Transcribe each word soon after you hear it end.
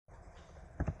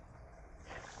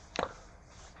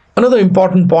Another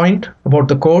important point about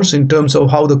the course in terms of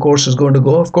how the course is going to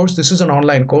go, of course, this is an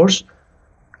online course,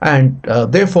 and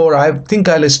therefore I think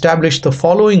I'll establish the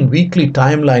following weekly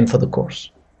timeline for the course.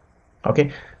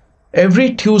 Okay,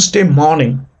 every Tuesday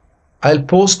morning I'll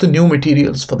post the new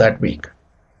materials for that week.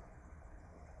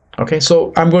 Okay,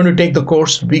 so I'm going to take the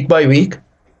course week by week,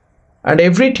 and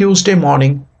every Tuesday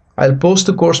morning I'll post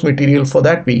the course material for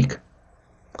that week,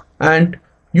 and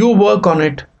you work on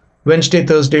it Wednesday,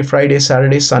 Thursday, Friday,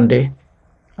 Saturday, Sunday,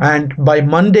 and by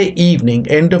Monday evening,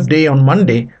 end of day on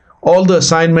Monday, all the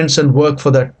assignments and work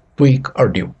for that week are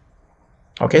due.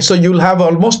 Okay, so you'll have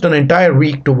almost an entire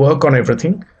week to work on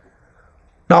everything.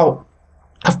 Now,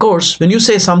 of course, when you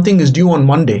say something is due on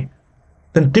Monday,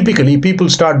 then typically people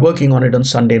start working on it on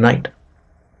Sunday night.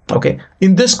 Okay,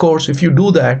 in this course, if you do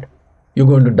that, you're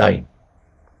going to die.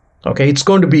 Okay, it's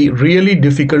going to be really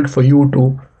difficult for you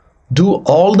to do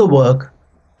all the work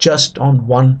just on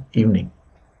one evening.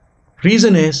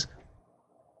 Reason is,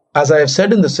 as I have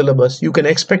said in the syllabus, you can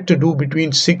expect to do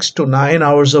between 6 to 9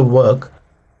 hours of work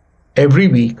every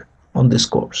week on this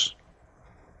course.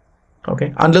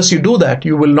 Okay, unless you do that,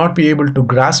 you will not be able to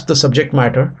grasp the subject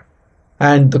matter,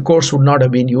 and the course would not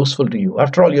have been useful to you.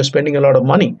 After all, you're spending a lot of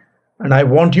money, and I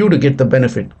want you to get the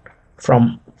benefit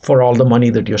for all the money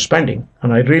that you're spending.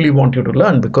 And I really want you to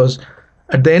learn, because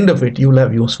at the end of it, you'll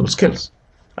have useful skills.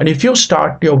 And if you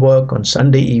start your work on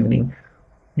Sunday evening,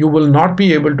 you will not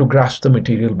be able to grasp the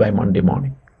material by Monday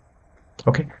morning.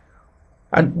 Okay.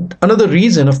 And another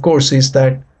reason, of course, is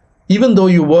that even though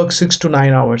you work 6 to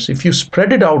 9 hours, if you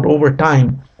spread it out over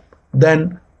time,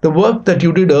 then the work that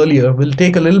you did earlier will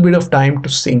take a little bit of time to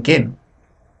sink in.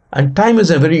 And time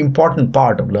is a very important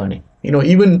part of learning.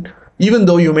 Even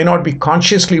though you may not be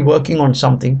consciously working on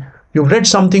something, you've read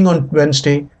something on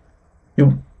Wednesday,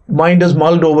 your mind has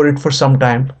mulled over it for some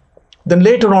time. Then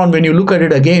later on, when you look at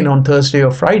it again on Thursday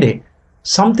or Friday,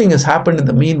 something has happened in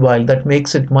the meanwhile that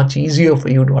makes it much easier for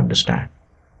you to understand.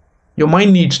 Your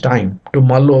mind needs time to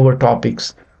mull over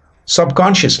topics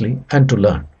subconsciously and to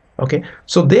learn. Okay,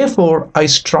 so therefore, I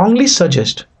strongly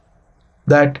suggest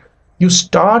that you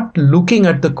start looking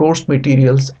at the course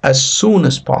materials as soon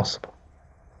as possible.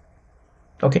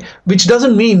 Okay, which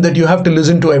doesn't mean that you have to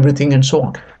listen to everything and so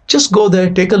on. Just go there,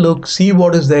 take a look, see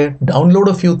what is there, download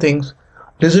a few things,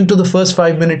 listen to the first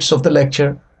 5 minutes of the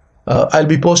lecture. I'll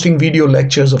be posting video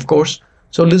lectures, of course.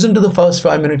 So listen to the first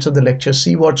 5 minutes of the lecture,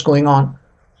 see what's going on.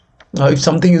 If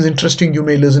something is interesting, you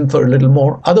may listen for a little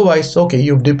more. Otherwise, okay,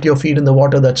 you've dipped your feet in the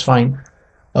water, that's fine.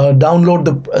 Download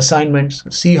the assignments,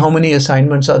 see how many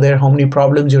assignments are there, how many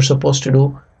problems you're supposed to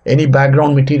do, any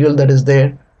background material that is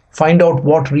there. Find out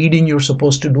what reading you're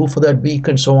supposed to do for that week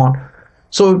and so on.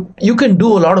 So you can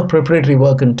do a lot of preparatory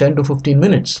work in 10 to 15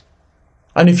 minutes.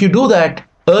 And if you do that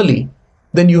early,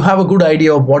 then you have a good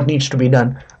idea of what needs to be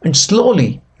done. And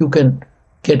slowly you can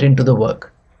get into the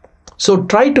work. So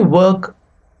try to work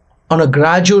on a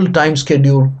gradual time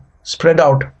schedule spread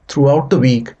out throughout the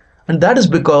week. And that is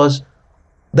because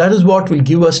that is what will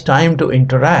give us time to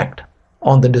interact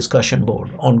on the discussion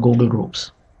board, on Google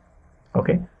Groups.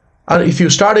 Okay. And if you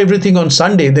start everything on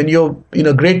Sunday, then you're in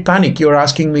a great panic. You're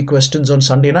asking me questions on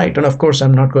Sunday night. And of course,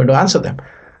 I'm not going to answer them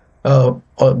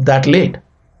that late.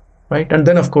 Right. And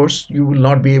then, of course, you will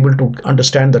not be able to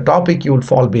understand the topic. You will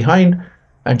fall behind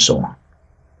and so on.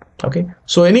 Okay.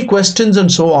 So any questions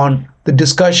and so on, the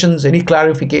discussions, any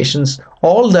clarifications,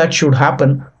 all that should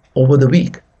happen over the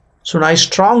week. So I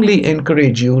strongly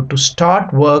encourage you to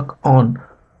start work on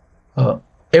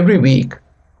every week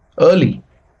early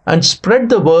and spread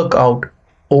the work out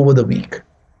over the week.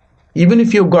 Even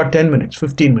if you've got 10 minutes,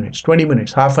 15 minutes, 20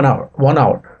 minutes, half an hour, 1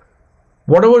 hour,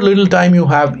 whatever little time you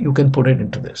have, you can put it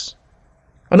into this.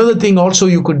 Another thing also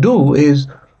you could do is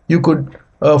you could,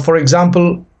 for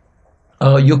example,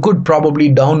 you could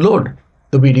probably download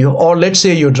the video, or let's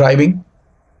say you're driving,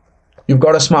 you've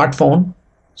got a smartphone.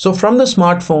 So from the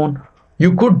smartphone,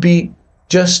 you could be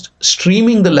just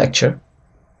streaming the lecture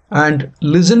and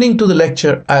listening to the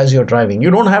lecture as you're driving. You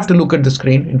don't have to look at the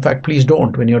screen. In fact, please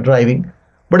don't when you're driving,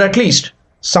 but at least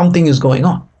something is going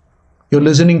on. You're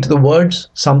listening to the words,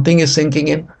 something is sinking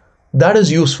in. That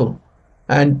is useful,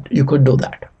 and you could do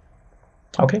that.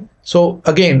 Okay. So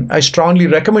again, I strongly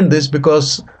recommend this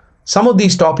because some of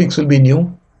these topics will be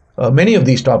new. Many of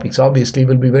these topics obviously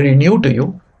will be very new to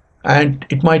you, and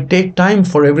it might take time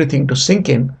for everything to sink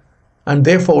in. And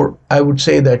therefore, I would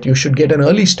say that you should get an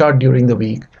early start during the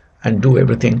week and do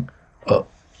everything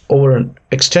over an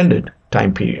extended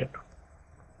time period.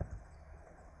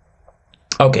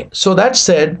 Okay, so that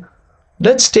said,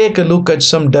 let's take a look at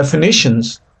some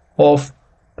definitions of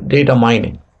data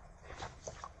mining.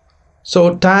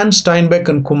 So Tan, Steinbeck,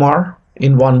 and Kumar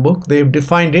in one book, they've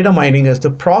defined data mining as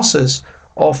the process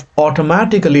of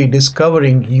automatically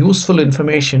discovering useful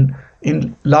information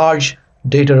in large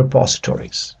data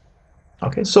repositories.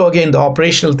 Okay, so again, the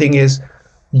operational thing is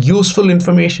useful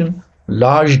information,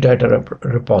 large data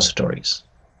repositories.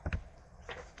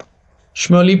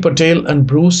 Shmurley, Patel, and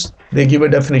Bruce, they give a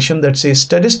definition that says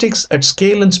statistics at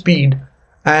scale and speed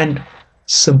and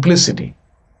simplicity.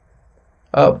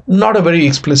 Not a very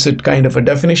explicit kind of a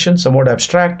definition, somewhat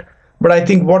abstract, but I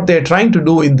think what they're trying to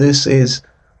do in this is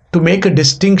to make a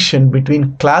distinction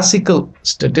between classical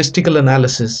statistical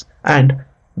analysis and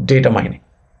data mining.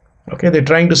 Okay, they're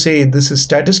trying to say this is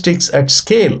statistics at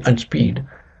scale and speed.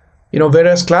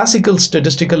 Whereas classical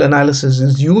statistical analysis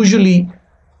is usually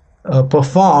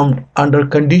performed under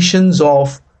conditions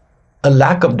of a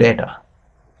lack of data.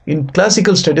 In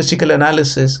classical statistical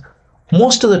analysis,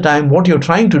 most of the time what you're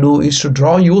trying to do is to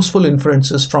draw useful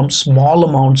inferences from small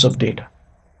amounts of data,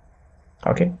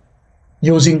 okay,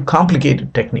 using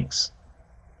complicated techniques.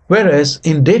 Whereas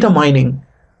in data mining,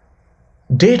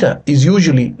 data is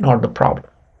usually not the problem.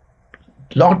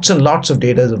 Lots and lots of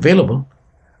data is available,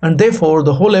 and therefore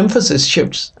the whole emphasis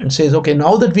shifts and says, okay,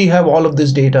 now that we have all of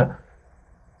this data,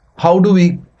 how do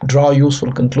we draw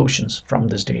useful conclusions from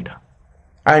this data?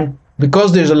 And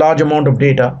because there's a large amount of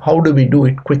data, how do we do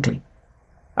it quickly?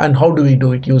 And how do we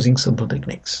do it using simple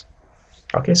techniques?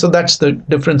 Okay, so that's the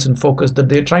difference in focus that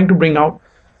they're trying to bring out.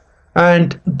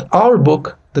 And our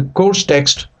book, the course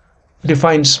text,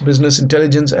 defines business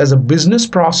intelligence as a business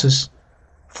process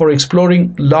for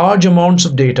exploring large amounts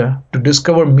of data to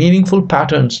discover meaningful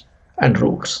patterns and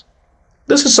rules.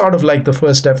 This is sort of like the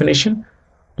first definition,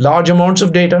 large amounts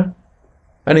of data,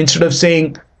 and instead of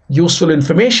saying useful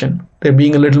information, they're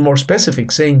being a little more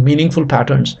specific, saying meaningful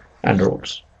patterns and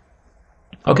rules.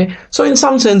 Okay, so in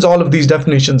some sense, all of these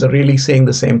definitions are really saying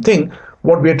the same thing.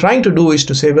 What we're trying to do is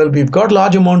to say, well, we've got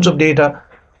large amounts of data,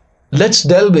 let's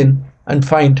delve in and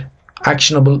find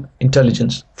actionable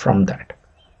intelligence from that.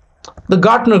 The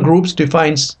Gartner Group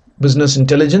defines business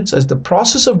intelligence as the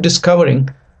process of discovering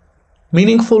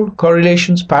meaningful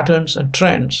correlations, patterns, and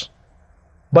trends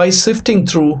by sifting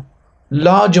through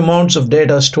large amounts of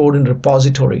data stored in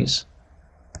repositories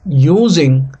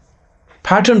using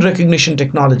pattern recognition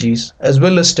technologies as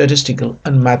well as statistical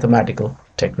and mathematical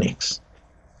techniques.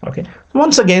 Okay,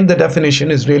 once again, the definition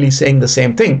is really saying the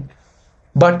same thing,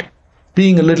 but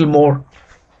being a little more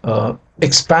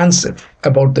expansive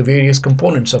about the various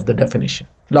components of the definition.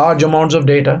 Large amounts of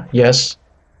data, yes.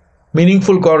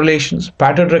 Meaningful correlations,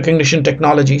 pattern recognition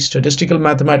technology, statistical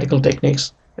mathematical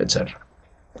techniques, etc.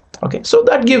 Okay, so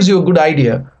that gives you a good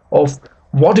idea of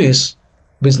what is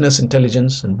business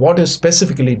intelligence and what is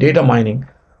specifically data mining,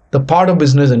 the part of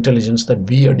business intelligence that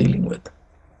we are dealing with.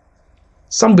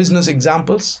 Some business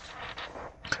examples.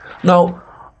 Now,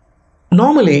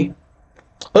 normally,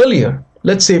 earlier,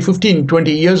 let's say 15,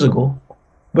 20 years ago,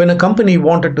 when a company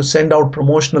wanted to send out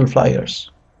promotional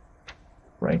flyers,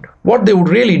 right, what they would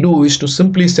really do is to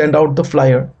simply send out the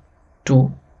flyer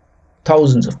to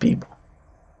thousands of people.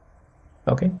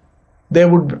 Okay, they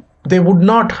would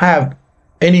not have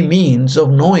any means of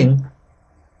knowing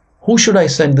who should I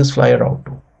send this flyer out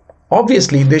to.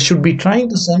 Obviously, they should be trying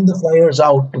to send the flyers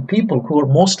out to people who are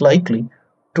most likely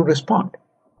to respond,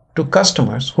 to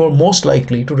customers who are most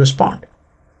likely to respond.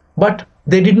 But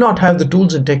they did not have the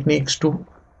tools and techniques to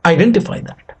identify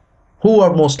that. Who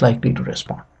are most likely to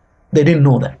respond? They didn't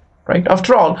know that, right?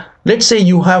 After all, let's say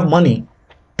you have money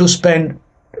to spend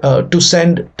to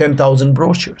send 10,000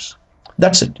 brochures.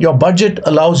 That's it. Your budget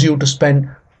allows you to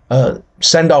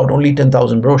send out only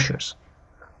 10,000 brochures.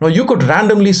 Now, you could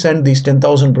randomly send these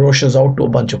 10,000 brochures out to a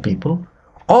bunch of people,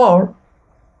 or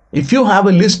if you have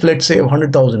a list, let's say, of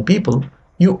 100,000 people,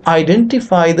 you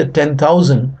identify the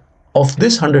 10,000 of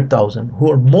this 100,000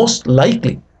 who are most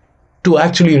likely to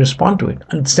actually respond to it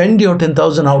and send your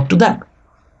 10,000 out to them.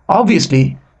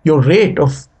 Obviously, your rate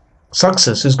of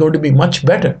success is going to be much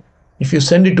better if you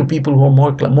send it to people who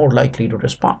are more likely to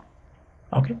respond.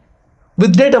 Okay.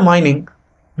 With data mining,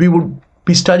 we would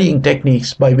be studying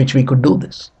techniques by which we could do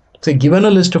this. Say, given a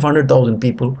list of 100,000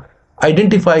 people,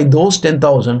 identify those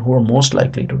 10,000 who are most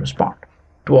likely to respond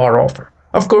to our offer.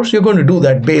 Of course, you're going to do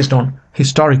that based on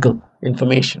historical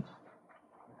information.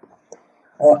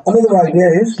 Another idea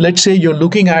is, let's say you're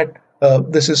looking at,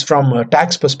 this is from a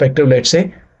tax perspective, let's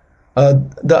say,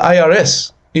 the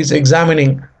IRS is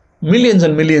examining millions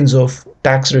and millions of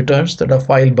tax returns that are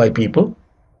filed by people.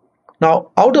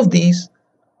 Now, out of these,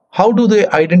 how do they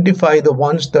identify the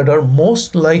ones that are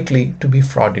most likely to be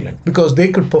fraudulent? Because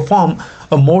they could perform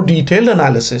a more detailed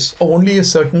analysis of only a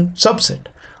certain subset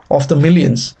of the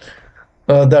millions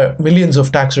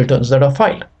of tax returns that are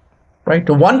filed. right?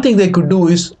 One thing they could do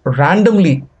is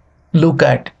randomly look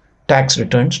at tax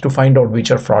returns to find out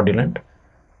which are fraudulent.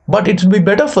 But it will be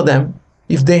better for them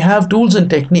if they have tools and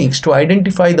techniques to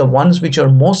identify the ones which are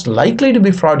most likely to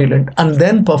be fraudulent and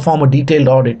then perform a detailed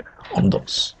audit on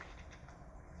those.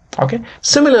 Okay.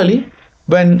 Similarly,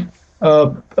 when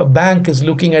a bank is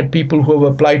looking at people who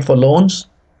have applied for loans,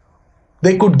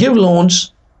 they could give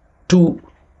loans to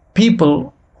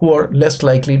people who are less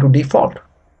likely to default,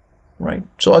 right?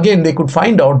 So again, they could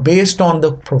find out based on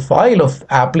the profile of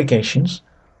applications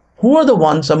who are the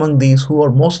ones among these who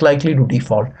are most likely to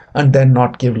default and then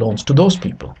not give loans to those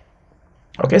people.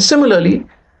 Okay. Similarly,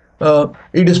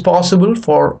 it is possible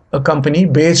for a company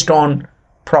based on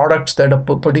products that a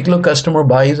particular customer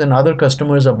buys and other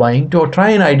customers are buying to try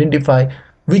and identify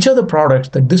which are the products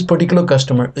that this particular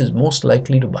customer is most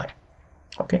likely to buy.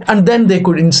 Okay. And then they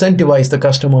could incentivize the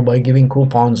customer by giving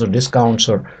coupons or discounts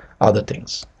or other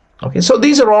things. Okay. So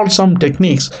these are all some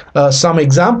techniques, some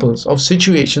examples of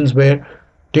situations where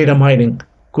data mining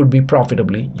could be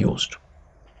profitably used.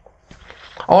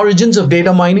 Origins of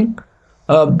data mining.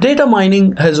 Data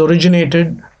mining has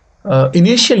originated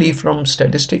initially from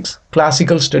statistics,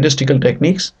 classical statistical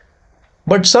techniques,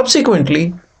 but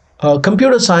subsequently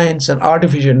computer science and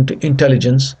artificial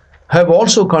intelligence have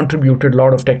also contributed a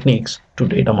lot of techniques to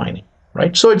data mining,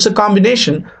 right? So it's a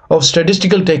combination of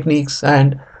statistical techniques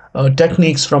and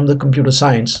techniques from the computer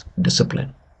science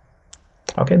discipline.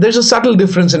 Okay, there's a subtle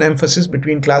difference in emphasis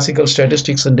between classical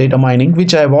statistics and data mining,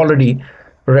 which I've already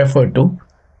referred to,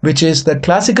 which is that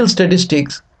classical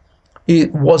statistics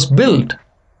was built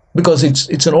because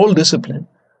it's an old discipline.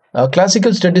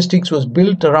 Classical statistics was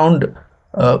built around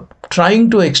trying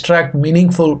to extract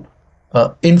meaningful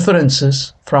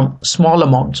inferences from small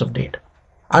amounts of data.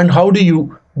 And how do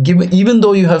you even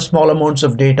though you have small amounts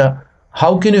of data,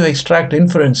 how can you extract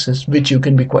inferences which you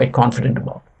can be quite confident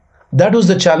about? That was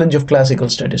the challenge of classical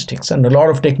statistics, and a lot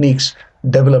of techniques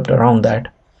developed around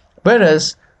that.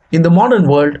 Whereas in the modern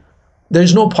world, there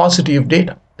is no paucity of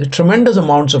data. There are tremendous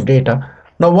amounts of data.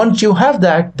 Now, once you have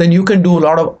that, then you can do a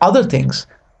lot of other things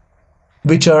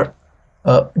which are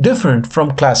different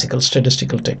from classical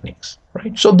statistical techniques,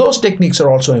 right? So those techniques are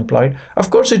also employed.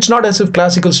 Of course, it's not as if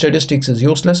classical statistics is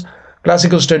useless.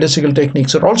 Classical statistical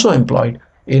techniques are also employed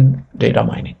in data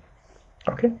mining.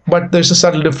 Okay, but there's a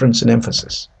subtle difference in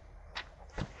emphasis.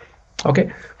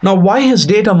 Okay, now why has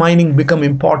data mining become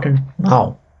important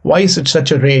now? Why is it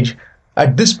such a rage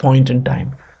at this point in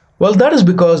time? Well, that is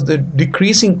because the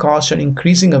decreasing cost and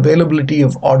increasing availability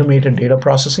of automated data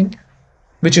processing,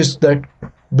 which is that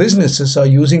businesses are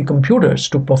using computers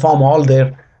to perform all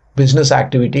their business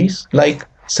activities like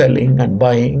selling and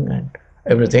buying and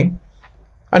everything.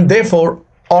 And therefore,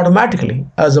 automatically,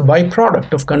 as a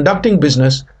byproduct of conducting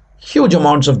business, huge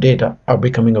amounts of data are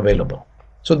becoming available.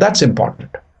 So that's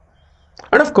important.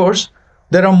 And of course,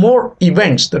 there are more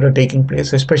events that are taking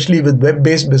place, especially with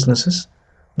web-based businesses,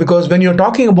 because when you're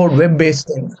talking about web-based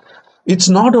things, it's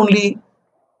not only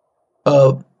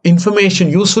information,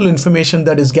 useful information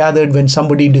that is gathered when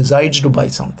somebody decides to buy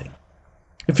something.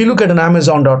 If you look at an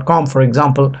Amazon.com, for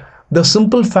example, the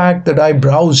simple fact that I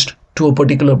browsed to a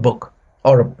particular book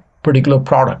or a particular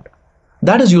product,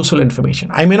 that is useful information.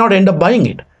 I may not end up buying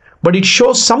it, but it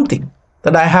shows something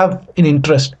that I have an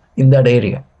interest in that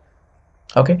area.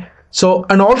 Okay, so,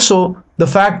 and also the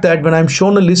fact that when I'm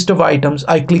shown a list of items,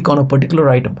 I click on a particular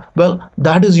item. Well,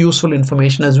 that is useful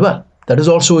information as well. That is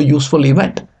also a useful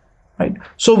event, right?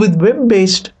 So with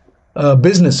web-based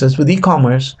businesses, with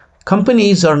e-commerce,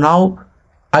 companies are now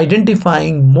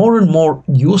identifying more and more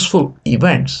useful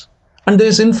events. And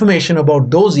there's information about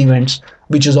those events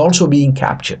which is also being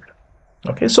captured.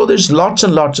 Okay, so there's lots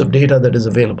and lots of data that is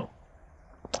available.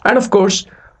 And of course,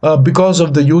 because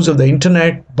of the use of the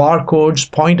internet,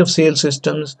 barcodes, point of sale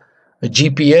systems,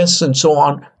 GPS and so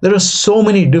on, there are so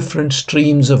many different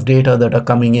streams of data that are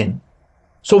coming in.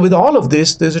 So with all of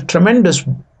this, there's a tremendous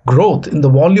growth in the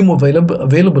volume of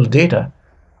available data,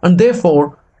 and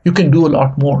therefore you can do a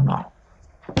lot more now.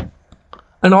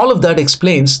 And all of that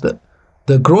explains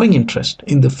the growing interest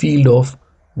in the field of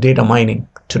data mining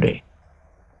today.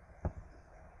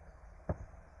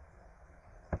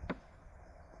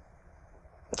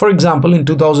 For example, in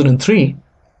 2003,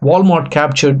 Walmart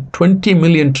captured 20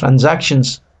 million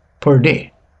transactions per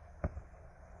day.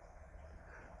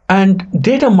 And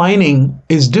data mining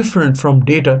is different from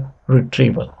data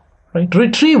retrieval, right?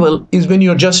 Retrieval is when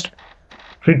you're just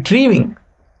retrieving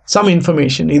some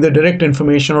information, either direct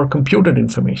information or computed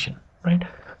information, right?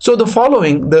 So the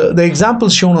following, the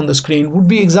examples shown on the screen would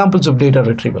be examples of data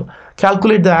retrieval.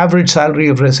 Calculate the average salary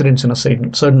of residents in a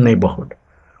certain neighborhood.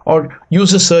 or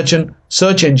use a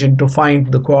search engine to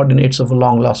find the coordinates of a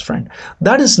long lost friend.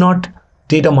 That is not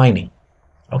data mining.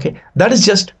 Okay, that is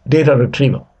just data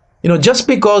retrieval. Just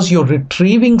because you're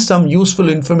retrieving some useful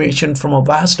information from a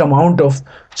vast amount of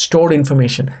stored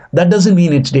information, that doesn't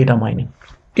mean it's data mining.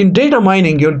 In data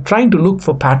mining, you're trying to look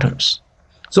for patterns.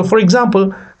 So for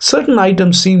example, certain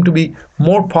items seem to be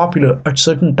more popular at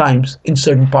certain times in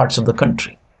certain parts of the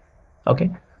country.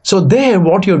 Okay, so there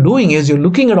what you're doing is you're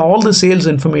looking at all the sales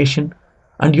information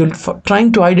and you're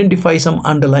trying to identify some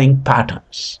underlying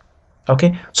patterns.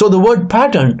 Okay, so the word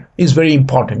pattern is very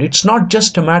important. It's not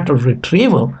just a matter of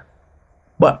retrieval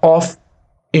but of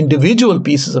individual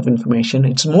pieces of information.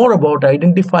 It's more about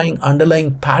identifying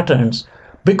underlying patterns,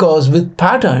 because with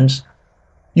patterns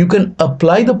you can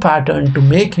apply the pattern to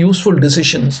make useful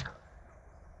decisions,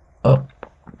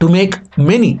 to make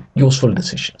many useful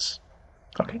decisions.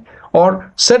 Okay,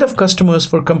 or set of customers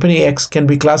for company X can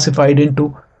be classified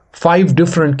into 5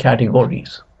 different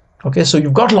categories. Okay, so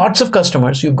you've got lots of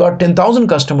customers, you've got 10,000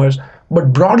 customers,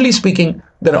 but broadly speaking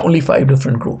there are only 5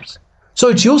 different groups. So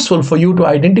it's useful for you to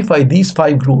identify these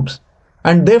 5 groups,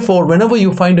 and therefore whenever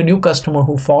you find a new customer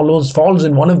who falls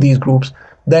in one of these groups,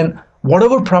 then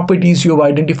whatever properties you have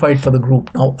identified for the group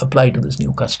now apply to this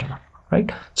new customer, right?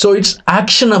 So it's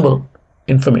actionable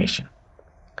information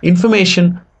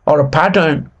or a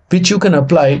pattern which you can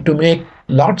apply to make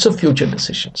lots of future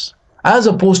decisions, as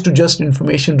opposed to just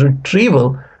information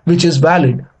retrieval which is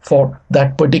valid for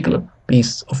that particular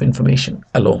piece of information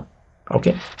alone.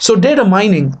 Okay, so data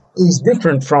mining is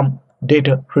different from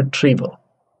data retrieval.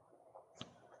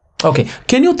 Okay,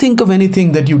 can you think of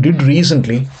anything that you did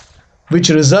recently which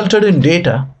resulted in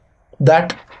data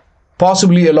that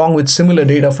possibly along with similar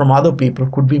data from other people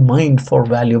could be mined for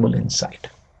valuable insight?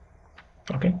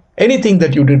 Okay, anything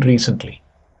that you did recently.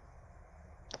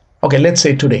 Okay, let's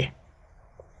say today.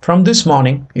 From this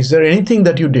morning, is there anything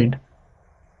that you did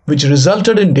which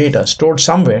resulted in data stored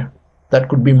somewhere that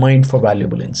could be mined for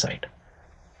valuable insight?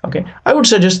 Okay, I would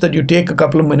suggest that you take a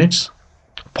couple of minutes,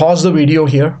 pause the video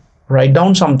here, write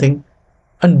down something,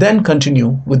 and then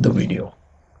continue with the video.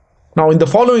 Now, in the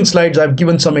following slides, I've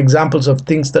given some examples of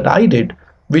things that I did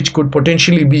which could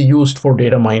potentially be used for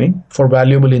data mining for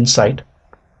valuable insight.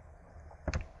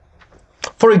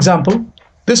 For example,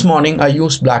 this morning I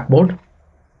used Blackboard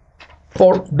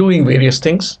for doing various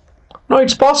things. Now,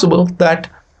 it's possible that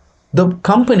the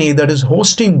company that is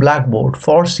hosting Blackboard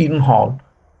for Seton Hall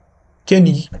can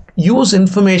use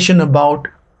information about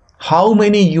how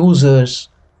many users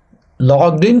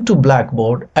logged into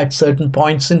Blackboard at certain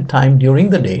points in time during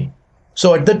the day.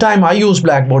 So at the time I used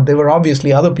Blackboard, there were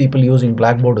obviously other people using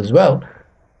Blackboard as well,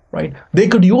 right? They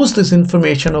could use this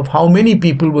information of how many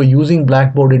people were using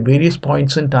Blackboard at various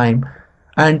points in time,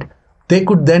 and they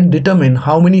could then determine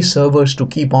how many servers to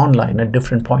keep online at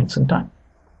different points in time.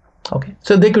 Okay,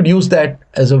 so they could use that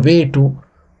as a way to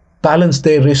balance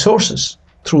their resources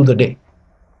through the day.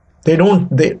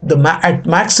 At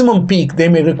maximum peak they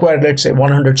may require, let's say,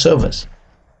 100 servers,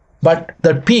 but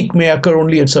that peak may occur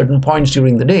only at certain points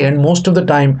during the day, and most of the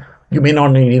time you may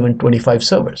not need even 25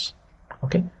 servers.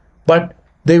 Okay, but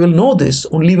they will know this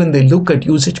only when they look at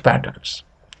usage patterns.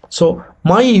 So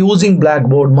my using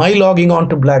Blackboard, my logging on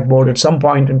to Blackboard at some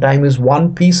point in time is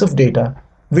one piece of data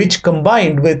which,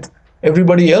 combined with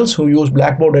everybody else who used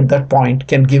Blackboard at that point,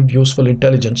 can give useful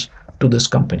intelligence to this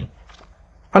company.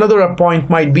 Another point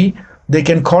might be they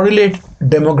can correlate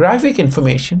demographic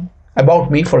information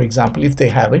about me, for example, if they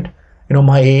have it,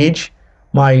 my age,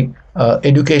 my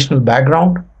educational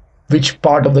background, which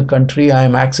part of the country I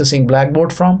am accessing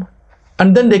Blackboard from,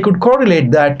 and then they could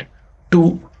correlate that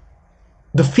to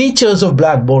the features of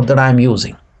Blackboard that I'm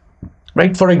using,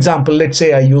 right? For example, let's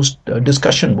say I used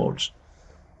discussion boards,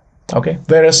 okay,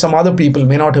 whereas some other people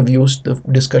may not have used the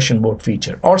discussion board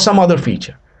feature or some other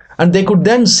feature, and they could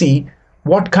then see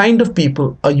what kind of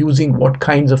people are using what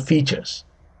kinds of features.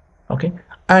 Okay,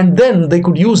 and then they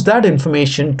could use that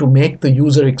information to make the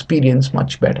user experience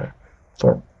much better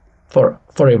for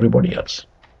everybody else.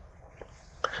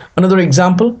 Another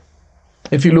example,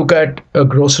 if you look at a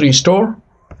grocery store,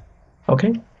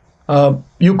 okay,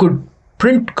 you could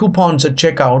print coupons at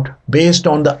checkout based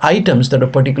on the items that a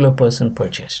particular person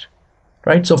purchased,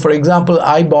 right? So for example,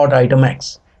 I bought item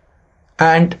X,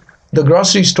 and the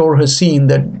grocery store has seen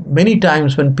that many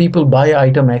times when people buy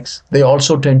item X, they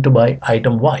also tend to buy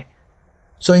item Y.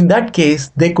 So in that case,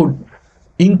 they could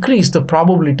increase the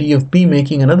probability of me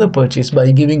making another purchase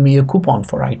by giving me a coupon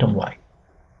for item Y,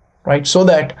 right? So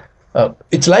that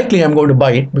it's likely I'm going to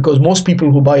buy it, because most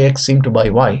people who buy X seem to buy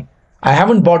Y. I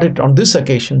haven't bought it on this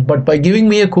occasion, but by giving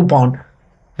me a coupon,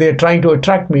 they're trying to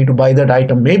attract me to buy that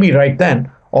item maybe right then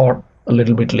or a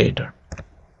little bit later,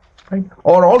 right?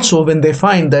 Or also when they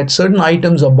find that certain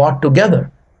items are bought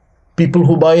together, people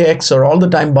who buy X are all the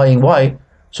time buying Y.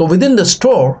 So within the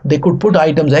store, they could put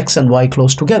items X and Y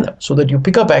close together so that you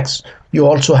pick up X, you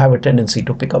also have a tendency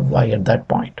to pick up Y at that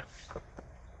point.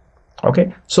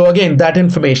 Okay, so again, that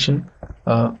information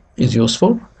is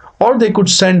useful. Or they could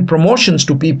send promotions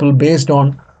to people based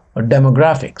on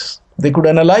demographics. They could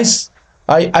analyze,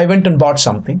 I went and bought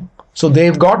something. So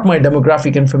they've got my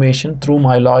demographic information through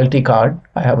my loyalty card.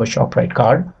 I have a ShopRite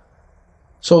card.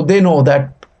 So they know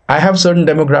that I have certain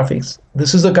demographics.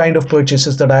 This is the kind of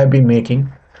purchases that I've been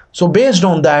making. So based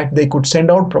on that, they could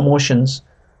send out promotions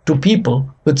to people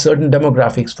with certain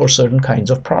demographics for certain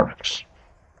kinds of products.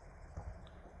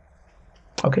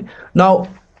 Okay. Now,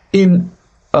 in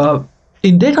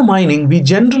data mining, we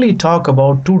generally talk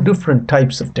about two different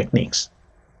types of techniques: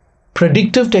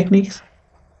 predictive techniques,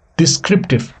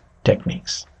 descriptive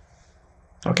techniques.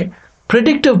 Okay.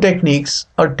 Predictive techniques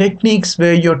are techniques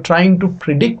where you're trying to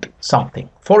predict something.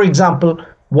 For example,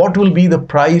 what will be the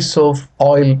price of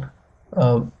oil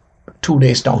 2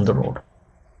 days down the road?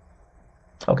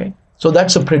 Okay, so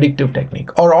that's a predictive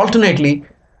technique. Or alternately,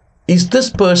 is this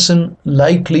person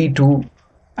likely to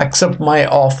accept my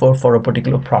offer for a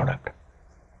particular product,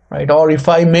 right? Or if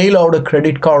I mail out a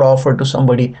credit card offer to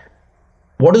somebody,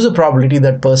 what is the probability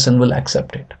that person will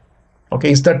accept it?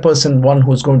 Okay, is that person one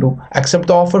who's going to accept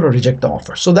the offer or reject the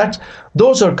offer? So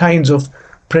those are kinds of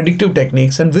predictive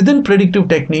techniques. And within predictive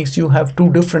techniques, you have two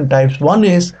different types. One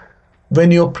is when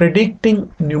you're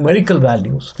predicting numerical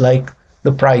values like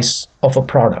the price of a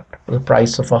product, the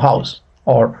price of a house,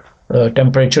 or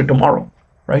temperature tomorrow,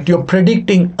 right? You're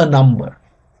predicting a number,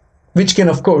 which can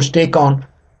of course take on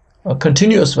a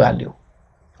continuous value.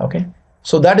 Okay,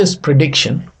 so that is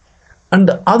prediction. And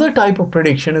the other type of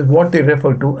prediction is what they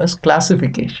refer to as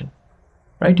classification,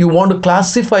 right? You want to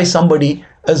classify somebody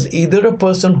as either a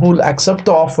person who will accept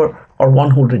the offer or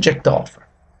one who will reject the offer.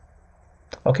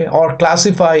 Okay, or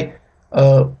classify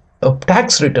a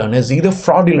tax return as either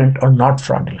fraudulent or not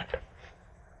fraudulent,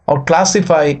 or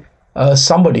classify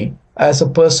somebody as a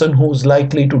person who's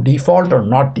likely to default or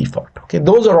not default. Okay,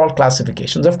 those are all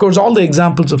classifications. Of course, all the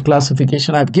examples of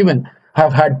classification I've given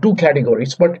have had two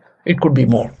categories, but it could be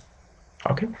more.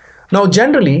 Okay, now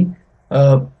generally,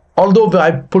 although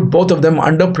I put both of them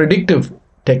under predictive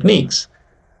techniques,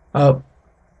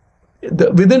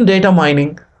 within data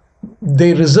mining,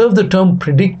 they reserve the term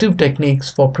predictive techniques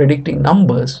for predicting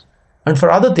numbers, and for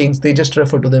other things, they just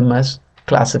refer to them as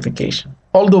classification.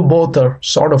 Although both are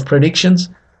sort of predictions,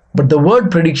 but the word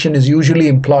prediction is usually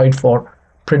employed for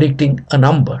predicting a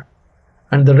number.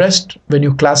 And the rest, when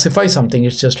you classify something,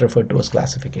 it's just referred to as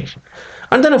classification.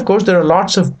 And then, of course, there are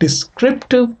lots of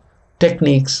descriptive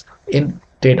techniques in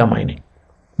data mining,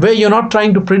 where you're not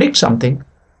trying to predict something,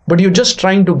 but you're just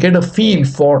trying to get a feel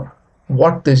for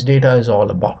what this data is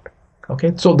all about.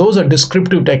 Okay, so those are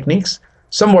descriptive techniques,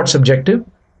 somewhat subjective.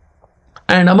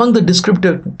 And among the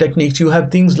descriptive techniques, you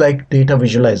have things like data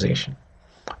visualization.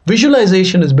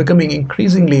 Visualization is becoming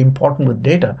increasingly important with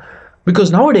data,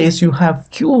 because nowadays you have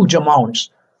huge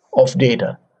amounts of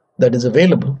data that is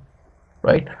available,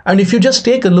 right? And if you just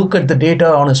take a look at the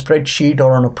data on a spreadsheet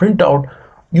or on a printout,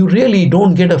 you really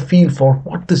don't get a feel for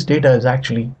what this data is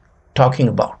actually talking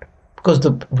about, because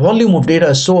the volume of data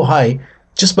is so high.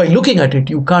 Just by looking at it,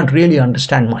 you can't really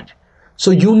understand much.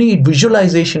 So you need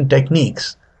visualization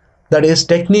techniques, that is,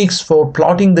 techniques for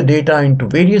plotting the data into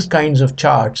various kinds of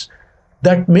charts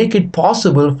that make it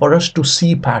possible for us to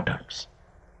see patterns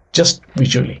just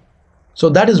visually. So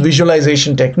that is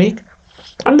visualization technique.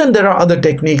 And then there are other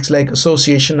techniques like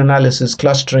association analysis,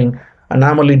 clustering,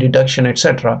 anomaly detection,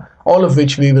 etc., all of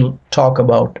which we will talk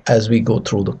about as we go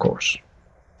through the course.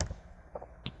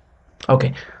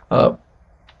 Okay,